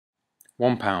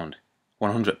£1,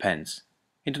 100 pence.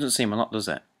 It doesn't seem a lot, does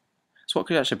it? So what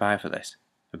could you actually buy for this?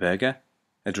 A burger?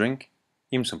 A drink?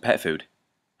 Even some pet food?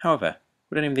 However,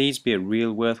 would any of these be a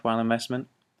real worthwhile investment?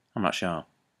 I'm not sure.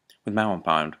 With my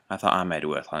 £1, I thought I made a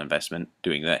worthwhile investment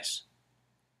doing this.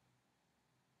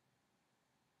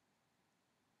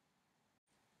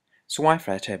 So why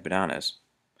fair trade bananas?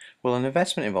 Well, an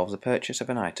investment involves the purchase of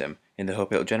an item in the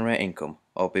hope it will generate income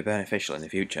or be beneficial in the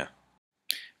future.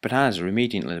 Bananas are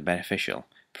immediately beneficial,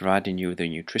 providing you with a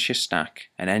nutritious snack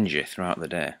and energy throughout the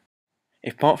day.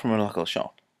 If bought from a local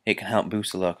shop, it can help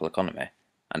boost the local economy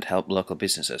and help local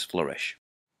businesses flourish.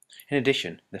 In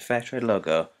addition, the Fairtrade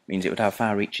logo means it would have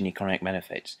far-reaching economic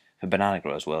benefits for banana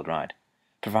growers worldwide,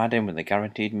 providing with a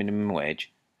guaranteed minimum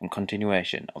wage and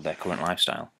continuation of their current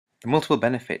lifestyle. The multiple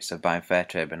benefits of buying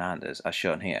Fairtrade bananas, as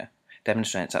shown here,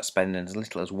 demonstrates that spending as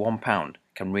little as £1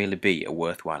 can really be a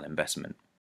worthwhile investment.